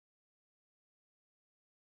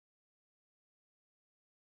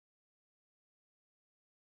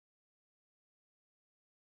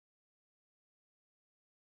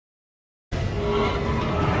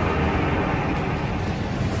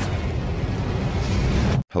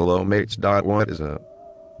Hello mates. What is up?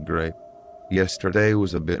 Great. Yesterday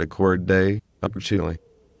was a bit awkward day, up chilly.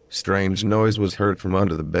 Strange noise was heard from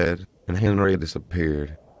under the bed, and Henry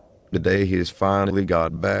disappeared. Today he has finally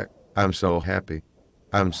got back. I'm so happy.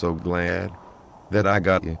 I'm so glad that I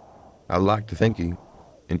got you. I like to thank you.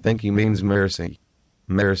 And thank you means mercy.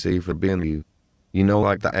 Mercy for being you. You know,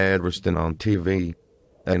 like the ad we're still on TV.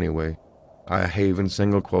 Anyway, I haven't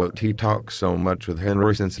single quote he talked so much with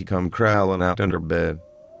Henry since he come crawling out under bed.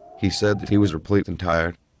 He said that he was replete and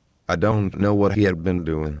tired. I don't know what he had been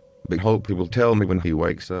doing, but hope he will tell me when he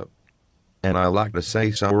wakes up. And I like to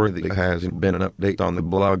say sorry that there hasn't been an update on the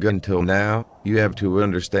blog until now. You have to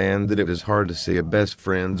understand that it is hard to see a best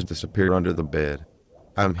friend disappear under the bed.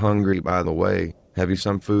 I'm hungry, by the way. Have you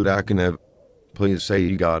some food I can have? Please say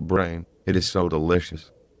you got brain. It is so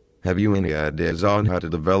delicious. Have you any ideas on how to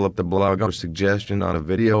develop the blog or suggestion on a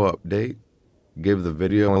video update? Give the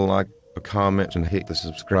video a like, a comment, and hit the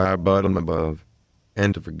subscribe button above.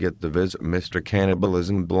 And to forget to visit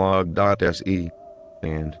MrCannibalismblog.se.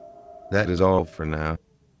 And that is all for now.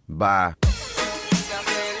 Bye.